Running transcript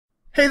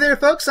Hey there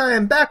folks, I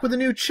am back with a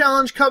new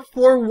Challenge Cup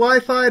for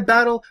Wi-Fi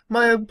battle.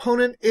 My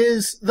opponent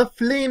is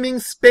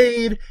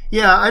TheFlamingSpade.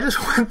 Yeah, I just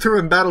went through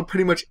and battled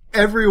pretty much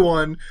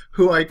everyone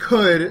who I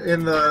could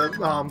in the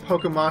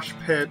PokeMosh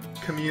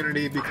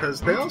community because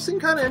they all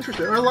seem kind of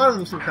interested, or a lot of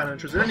them seem kind of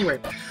interested.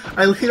 Anyway,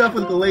 I lead off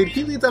with Gallade,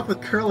 he leads off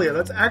with Curlia.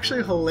 That's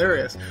actually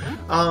hilarious.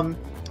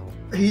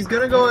 He's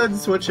gonna go ahead and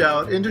switch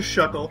out into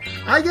Shuckle.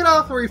 I get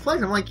off the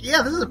Reflect. I'm like,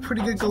 yeah, this is a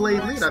pretty good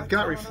Gallade lead. I've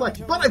got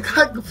Reflect, but I've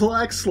got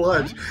Black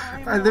Sludge,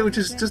 which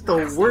is just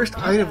the worst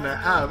item to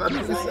have. I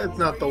mean, it's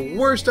not the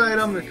worst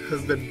item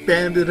because been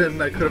banded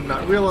and I could have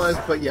not realized,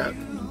 but yeah,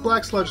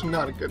 Black Sludge,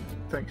 not a good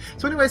thing.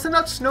 So anyway, I sent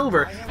out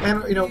Snover,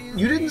 and you know,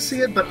 you didn't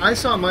see it, but I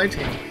saw my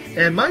team,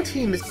 and my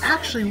team is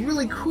actually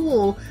really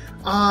cool.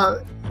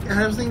 And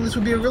I was thinking this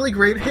would be a really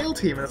great Hail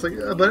team, and it's like,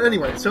 but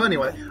anyway,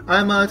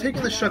 I'm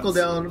taking the Shuckle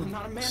down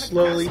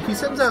slowly. He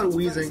sends out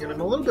Wheezing, and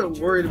I'm a little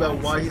bit worried about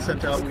why he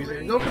sent out Wheezing.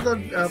 I go for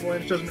the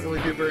Avalanche, doesn't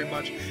really do very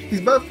much. He's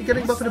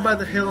getting buffeted by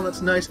the Hail, and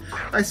that's nice.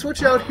 I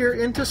switch out here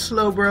into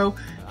Slowbro,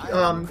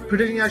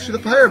 predicting actually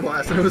the Fire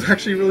Blast, and it was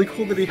actually really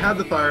cool that he had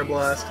the Fire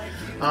Blast.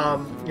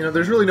 You know,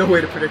 there's really no way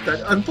to predict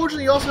that.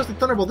 Unfortunately, he also has the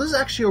Thunderbolt. This is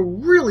actually a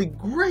really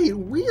great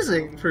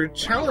Wheezing for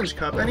Challenge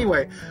Cup.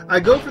 Anyway, I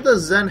go for the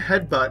Zen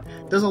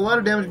Headbutt. Does a lot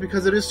of damage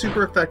because it is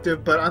super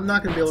effective, but I'm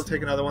not going to be able to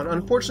take another one.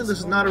 Unfortunately, this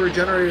is not a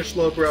regenerator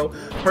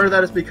Slowbro. Part of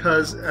that is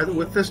because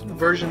with this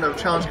version of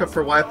Challenge Cup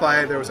for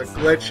Wi-Fi, there was a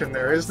glitch, and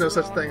there is no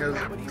such thing as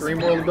Dream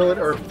World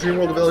ability, or Dream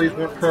World abilities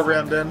weren't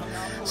programmed in.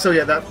 So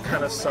yeah, that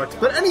kind of sucked.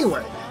 But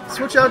anyway,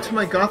 switch out to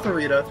my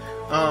Gothorita.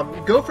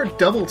 Go for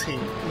Double Team.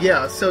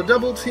 Yeah, so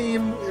Double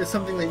Team is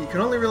something that you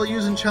can only really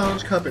use in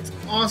Challenge Cup. It's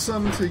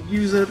awesome to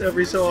use it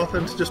every so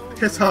often to just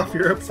piss off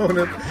your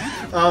opponent.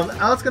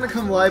 Out's gonna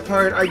come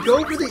Liepard. I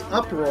go for the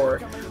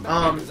Uproar.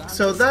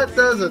 So that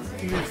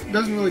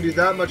doesn't really do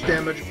that much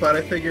damage, but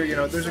I figure, you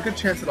know, there's a good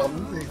chance that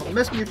he'll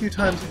miss me a few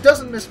times. He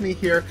doesn't miss me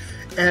here,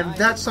 and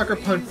that Sucker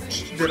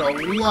Punch did a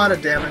lot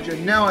of damage,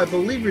 and now I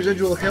believe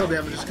residual Hail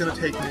damage is gonna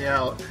take me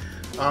out.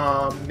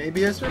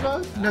 Maybe I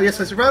survive? No, yes,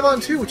 I survive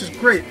on 2, which is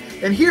great.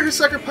 And here his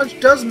Sucker Punch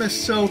does miss,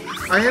 so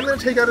I am going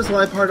to take out his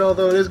Liepard,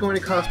 although it is going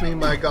to cost me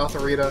my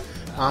Gothorita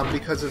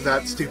because of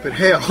that stupid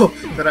Hail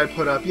that I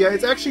put up. Yeah,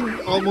 it's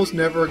actually almost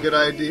never a good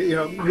idea. You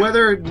know,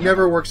 weather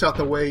never works out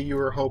the way you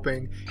were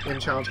hoping in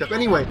Challenge Cup.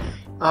 Anyway,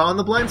 on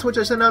the blind switch,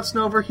 I send out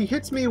Snover. He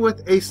hits me with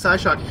a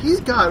Psyshock. He's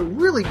got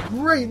really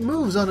great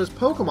moves on his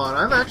Pokemon.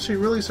 I'm actually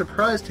really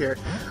surprised here.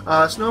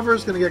 Snover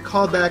is going to get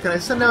called back, and I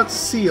send out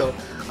Seal.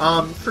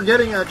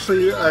 Forgetting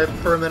actually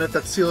for a minute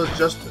that Seal is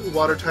just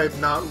water type,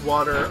 not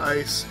water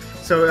ice.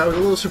 So I was a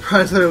little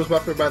surprised that it was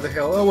buffeted by the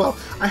Hail. Oh well,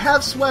 I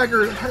have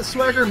Swagger.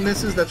 Swagger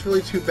misses, that's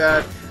really too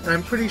bad. And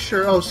I'm pretty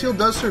sure, oh, Seal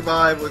does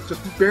survive with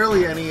just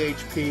barely any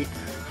HP.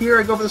 Here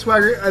I go for the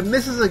Swagger, it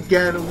misses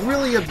again,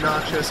 really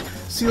obnoxious.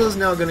 Seal is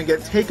now going to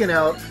get taken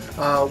out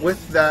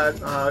with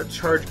that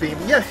Charge Beam.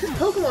 Yeah, his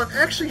Pokemon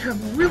actually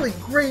have really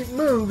great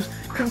moves,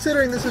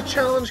 considering this is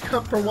Challenge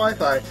Cup for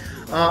Wi-Fi.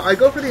 I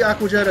go for the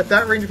Aqua Jet. At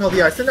that range of health,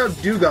 yeah, I send out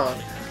Dugong.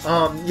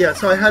 Yeah,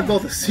 so I had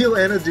both a Seal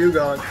and a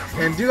Dugong,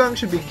 and Dugong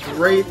should be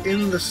great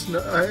in the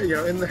snow, you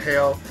know, in the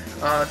Hail.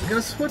 I'm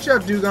gonna switch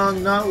out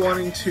Dugong, not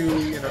wanting to,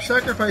 you know,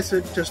 sacrifice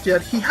it just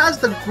yet. He has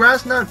the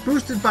Grass Knot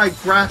boosted by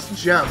Grass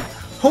Gem.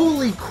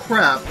 Holy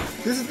crap!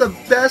 This is the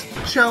best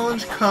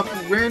Challenge Cup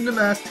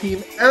random-ass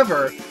team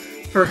ever,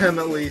 for him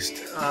at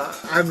least.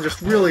 I'm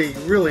just really,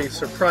 really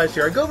surprised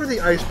here. I go for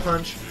the Ice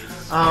Punch.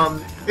 I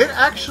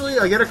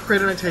get a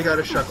crit and I take out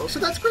a Shuckle, so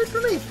that's great for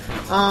me.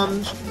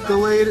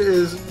 Gallade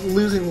is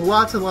losing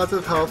lots and lots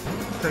of health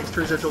thanks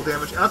to residual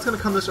damage. Out's going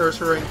to come this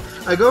Ursaring.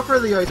 I go for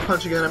the Ice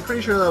Punch again. I'm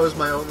pretty sure that was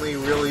my only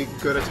really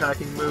good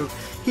attacking move.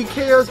 He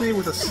KOs me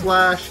with a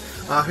Slash.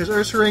 His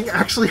Ursaring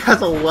actually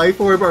has a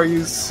Life Orb. Are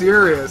you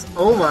serious?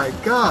 Oh my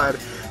god.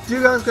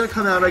 Dugong's going to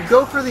come out. I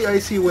go for the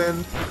Icy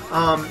Wind.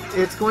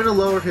 It's going to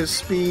lower his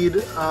speed.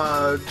 Turns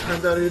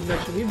out I didn't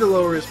actually need to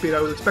lower his speed.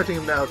 I was expecting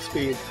him to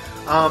outspeed.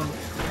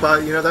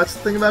 But, you know, that's the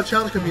thing about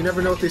Challenge Cup, you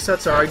never know what these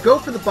sets are. I go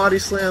for the Body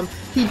Slam,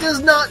 he does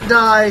not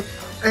die,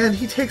 and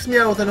he takes me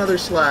out with another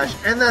Slash,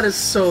 and that is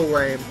so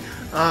lame.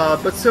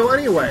 But so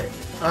anyway,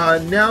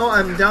 now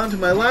I'm down to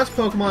my last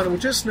Pokemon,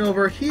 which is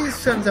Snover. He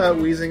sends out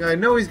Wheezing. I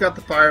know he's got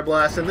the Fire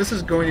Blast, and this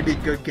is going to be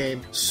a good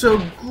game.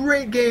 So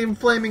great game,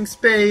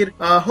 TheFlamingSpade.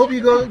 Hope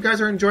you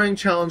guys are enjoying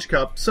Challenge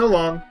Cup. So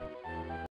long.